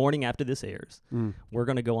 Oh. but the morning after this airs, Mm. we're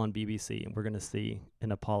going to go on BBC and we're going to see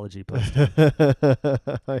an apology post.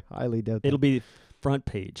 I highly doubt that. It'll be front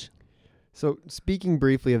page. So speaking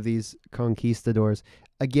briefly of these conquistadors,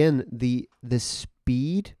 again, the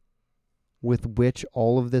speed with which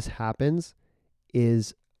all of this happens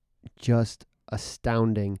is just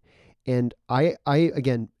astounding. And I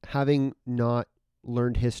again, having not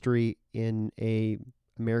learned history in a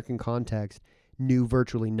American context, knew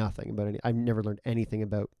virtually nothing about it. I've never learned anything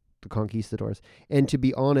about the conquistadors. And to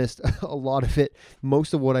be honest, a lot of it,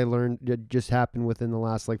 most of what I learned just happened within the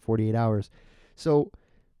last like 48 hours. So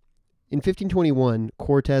in 1521,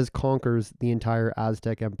 Cortez conquers the entire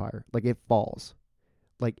Aztec Empire. Like it falls.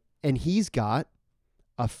 And he's got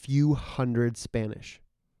a few hundred Spanish.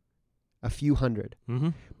 A few hundred. Mm-hmm.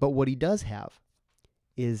 But what he does have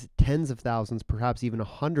is tens of thousands, perhaps even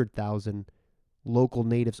 100,000 local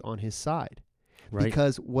natives on his side. Right.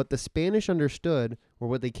 Because what the Spanish understood, or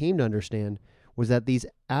what they came to understand, was that these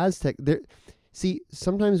Aztec... See,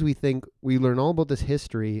 sometimes we think we learn all about this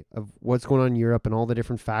history of what's going on in Europe and all the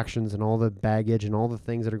different factions and all the baggage and all the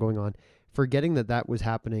things that are going on, forgetting that that was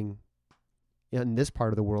happening in this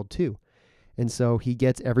part of the world too. And so he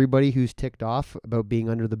gets everybody who's ticked off about being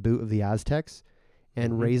under the boot of the Aztecs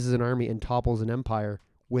and Mhm. raises an army and topples an empire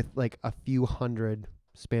with like a few hundred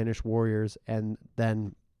Spanish warriors and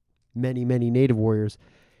then many, many native warriors.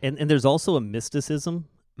 And there's also a mysticism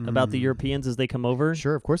about the Mm. Europeans as they come over.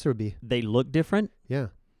 Sure, of course there would be. They look different. Yeah.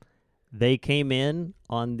 They came in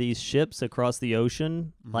on these ships across the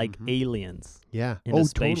ocean like Mhm. aliens Yeah. in a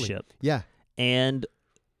Totally. spaceship. Yeah. And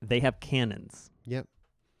they have cannons. Yep.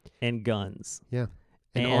 And guns. And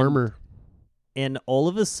And- armor. And all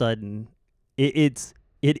of a sudden, it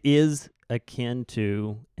is akin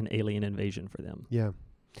to an alien invasion for them. Yeah.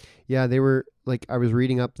 Yeah, they were like, I was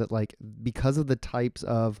reading up that like because of the types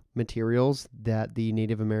of materials that the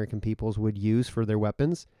Native American peoples would use for their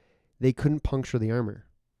weapons, they couldn't puncture the armor.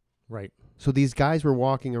 Right. So these guys were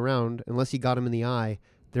walking around, unless you got them in the eye,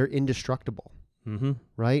 they're indestructible, Mm-hmm.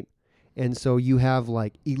 right? And so you have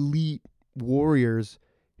like elite warriors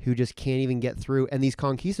who just can't even get through. And these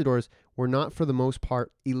conquistadors were not, for the most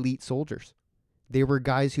part, elite soldiers. They were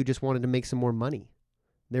guys who just wanted to make some more money.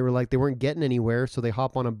 They were like, they weren't getting anywhere, so they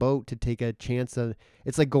hop on a boat to take a chance of,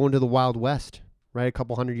 it's like going to the Wild West, right? A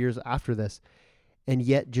couple hundred years after this. And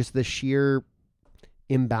yet just the sheer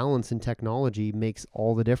imbalance in technology makes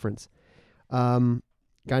all the difference. Guy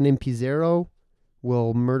named Pizarro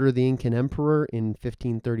will murder the Incan emperor in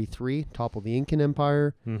 1533, topple the Incan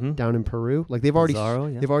Empire Mm-hmm. down in Peru. Like they've already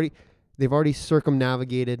yeah. they've already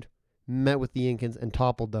circumnavigated, met with the Incans and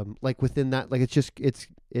toppled them. Like within that, like it's just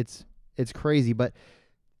it's crazy. But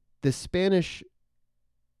the Spanish,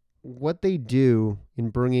 what they do in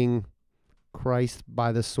bringing Christ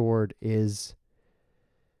by the sword is,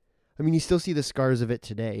 I mean, you still see the scars of it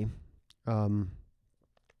today,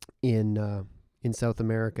 in South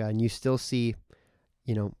America, and you still see,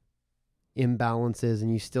 imbalances,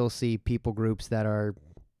 and you still see people groups that are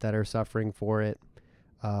suffering for it.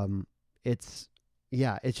 It's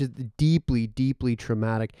just deeply, deeply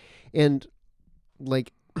traumatic. And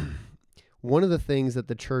like one of the things that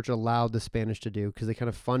the church allowed the Spanish to do, because they kind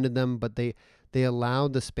of funded them, but they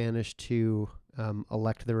allowed the Spanish to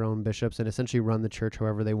elect their own bishops and essentially run the church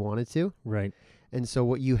however they wanted to. Right. And so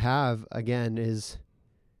what you have again is,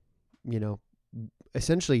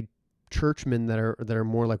 essentially churchmen that are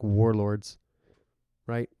more like warlords,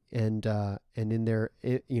 right? And in their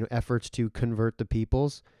efforts to convert the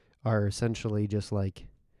peoples are essentially just like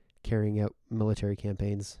carrying out military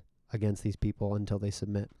campaigns against these people until they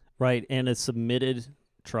submit. Right. And a submitted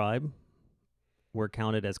tribe were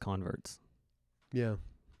counted as converts. Yeah.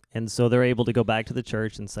 And so they're able to go back to the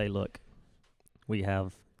church and say, look, we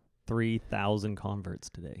have 3,000 converts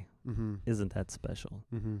today. isn't that special.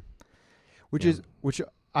 Which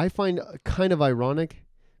I find kind of ironic,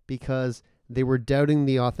 because they were doubting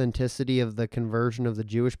the authenticity of the conversion of the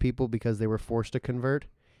Jewish people because they were forced to convert,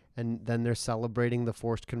 and then they're celebrating the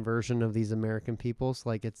forced conversion of these American peoples.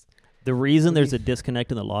 Like, it's the reason there's a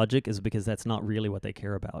disconnect in the logic is because that's not really what they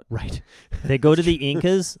care about. right. They go to the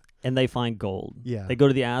Incas and they find gold. Yeah. They go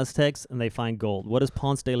to the Aztecs and they find gold. What is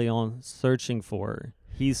Ponce de Leon searching for?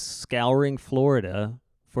 He's scouring Florida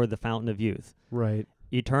for the Fountain of Youth, Right.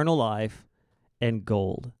 eternal life, and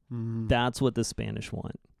gold. Mm-hmm. That's what the Spanish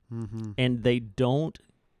want. Mm-hmm. And they don't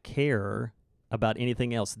care about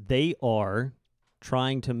anything else. They are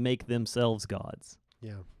trying to make themselves gods,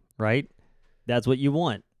 Yeah. right? That's what you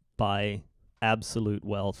want by absolute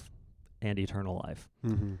wealth and eternal life.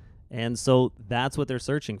 Mm-hmm. And so that's what they're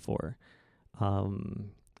searching for.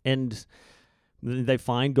 And they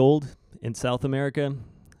find gold in South America.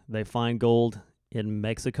 They find gold in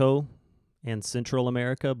Mexico and Central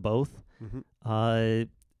America, both. Mm-hmm.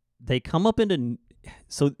 They come up into...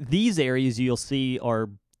 So these areas you'll see are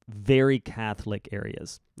very Catholic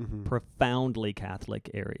areas, Mm-hmm. profoundly Catholic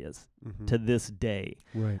areas Mm-hmm. to this day.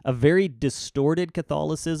 Right. A very distorted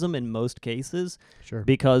Catholicism in most cases, Sure.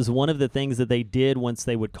 because one of the things that they did once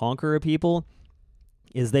they would conquer a people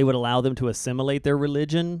is they would allow them to assimilate their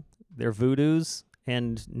religion, their voodoos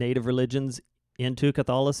and native religions into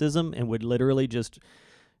Catholicism, and would literally just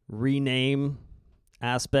rename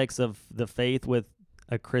aspects of the faith with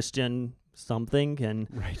a Christian something.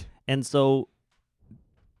 Right. And so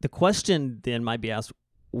the question then might be asked,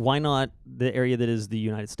 why not the area that is the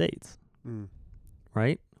United States, Mm.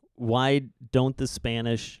 right? Why don't the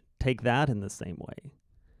Spanish take that in the same way?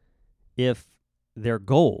 If their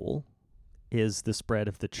goal is the spread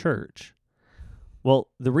of the church. Well,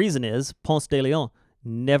 the reason is Ponce de Leon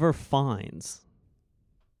never finds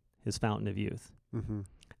his Fountain of Youth. Mm-hmm.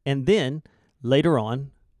 And then later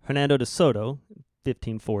on, Hernando de Soto,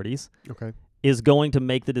 1540s, Okay. is going to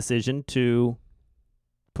make the decision to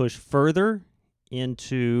push further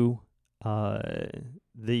into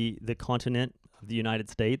the continent of the United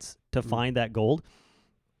States to find that gold.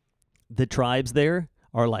 The tribes there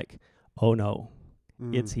are like, oh no,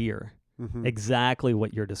 it's here. Mm-hmm. Exactly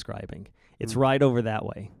what you're describing. It's Mm. right over that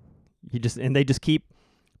way. They just keep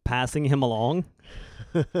passing him along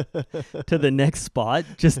to the next spot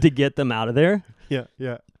just to get them out of there. Yeah.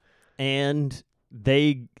 Yeah. And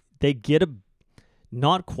they get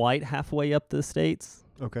not quite halfway up the states,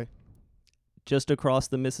 Okay. just across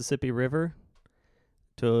the Mississippi River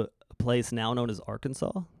to a place now known as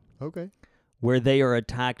Arkansas, Okay. where they are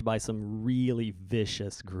attacked by some really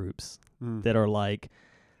vicious groups Mm. that are like,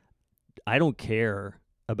 I don't care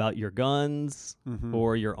about your guns Mm-hmm.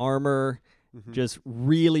 or your armor, Mm-hmm. just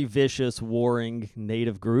really vicious warring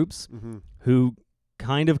native groups Mm-hmm. who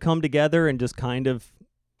kind of come together and just kind of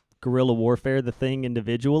guerrilla warfare the thing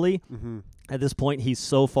individually. Mm-hmm. At this point, he's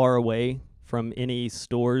so far away from any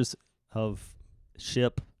stores of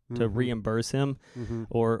ship to Mhm. reimburse him Mm-hmm.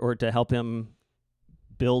 or to help him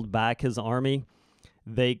build back his army.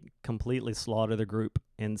 They completely slaughter the group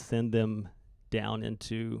and send them down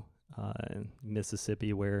into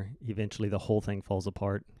Mississippi, where eventually the whole thing falls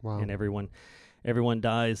apart Wow. and everyone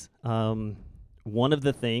dies. One of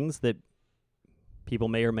the things that people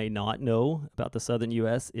may or may not know about the southern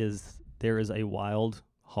U.S. is there is a wild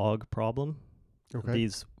hog problem. Okay.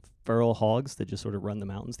 These feral hogs that just sort of run the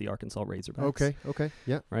mountains, the Arkansas Razorbacks. Okay. Okay.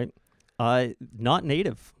 Yeah. Not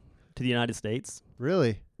native to the United States.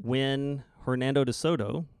 Really? When Hernando de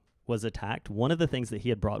Soto was attacked, one of the things that he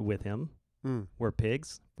had brought with him Mm. were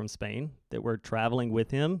pigs from Spain that were traveling with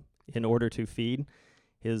him in order to feed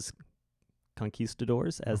his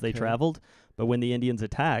conquistadors as they Okay. traveled. But when the Indians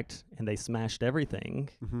attacked and they smashed everything,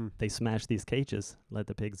 Mm-hmm. they smashed these cages, let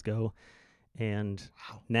the pigs go, and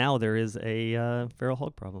Wow. now there is a feral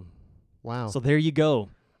hog problem. Wow. So there you go.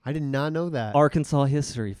 I did not know that. Arkansas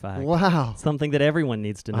history fact. Wow. Something that everyone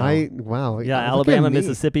needs to know. Wow. Yeah, Look at Alabama, me.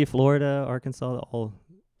 Mississippi, Florida, Arkansas, all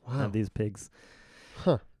Wow. have these pigs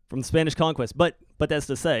Huh. from the Spanish conquest. But that's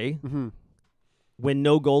to say, Mm-hmm. when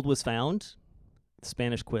no gold was found, the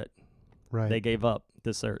Spanish quit. Right. They gave up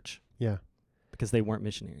the search Yeah. because they weren't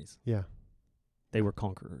missionaries. Yeah. They were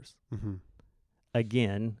conquerors. Mm-hmm.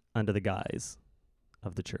 Again, under the guise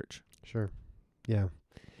of the church. Sure. Yeah.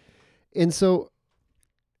 And so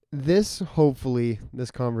this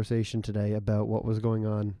conversation today about what was going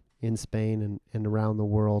on in Spain and around the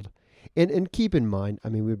world, and keep in mind, I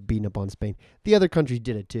mean, we've beaten up on Spain. The other countries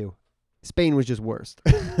did it too. Spain was just worst.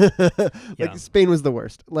 Yeah. Spain was the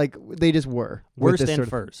worst. Like, they just were. with Worst this and sort of-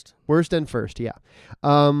 first. Worst and first, yeah.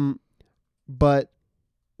 But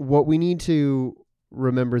what we need to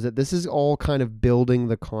remembers that this is all kind of building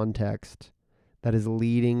the context that is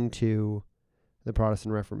leading to the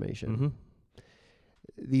Protestant Reformation. Mm-hmm.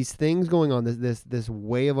 These things going on, this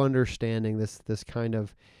way of understanding,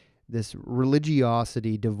 this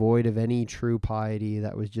religiosity devoid of any true piety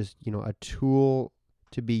that was just, a tool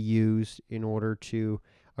to be used in order to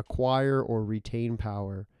acquire or retain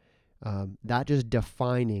power, that just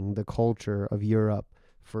defining the culture of Europe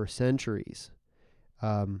for centuries.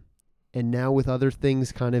 And now with other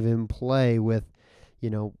things kind of in play with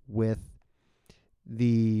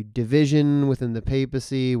the division within the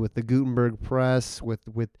papacy, with the Gutenberg press,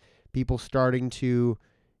 with people starting to,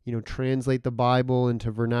 translate the Bible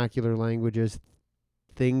into vernacular languages,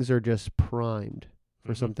 things are just primed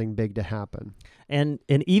for something big to happen. And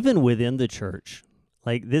even within the church,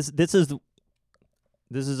 like this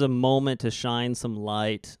is a moment to shine some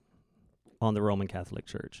light on the Roman Catholic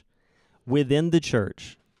Church. Within the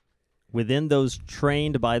church, within those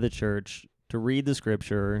trained by the church to read the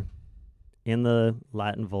scripture in the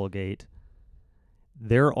Latin Vulgate,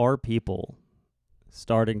 there are people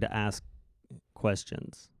starting to ask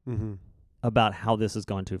questions about how this has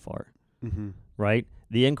gone too far, right?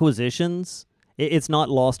 The Inquisitions, it's not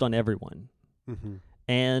lost on everyone.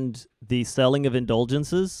 And the selling of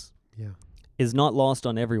indulgences is not lost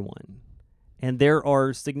on everyone. And there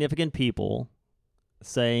are significant people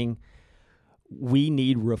saying, we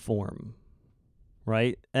need reform,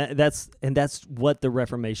 right? That's what the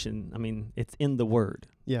Reformation, it's in the word.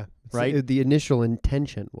 Yeah. Right? The initial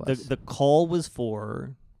intention was. The call was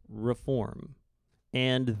for reform.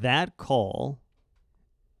 And that call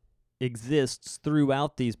exists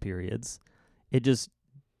throughout these periods. It just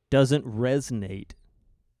doesn't resonate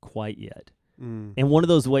quite yet. And one of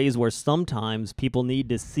those ways where sometimes people need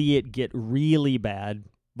to see it get really bad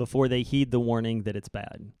before they heed the warning that it's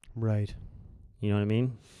bad. Right. You know what I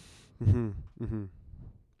mean?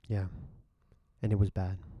 Yeah. And it was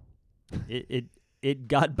bad. It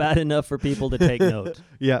got bad enough for people to take note.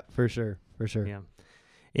 Yeah, for sure. Yeah.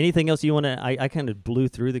 Anything else you want to? I kind of blew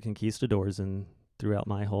through the conquistadors and throughout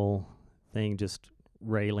my whole thing, just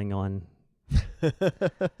railing on.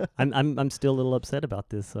 I'm still a little upset about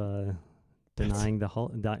this denying the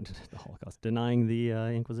Holocaust, denying the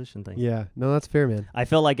Inquisition thing. Yeah, no, that's fair, man. I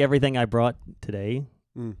felt like everything I brought today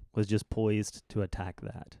was just poised to attack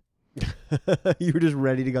that. You were just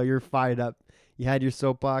ready to go. You're fired up. You had your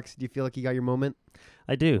soapbox. Do you feel like you got your moment?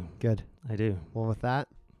 I do. Good. I do. Well, with that.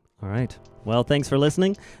 All right. Well, thanks for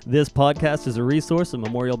listening. This podcast is a resource of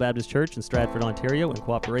Memorial Baptist Church in Stratford, Ontario, in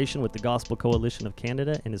cooperation with the Gospel Coalition of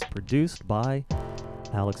Canada, and is produced by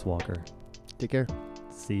Alex Walker. Take care.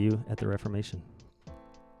 See you at the Reformation.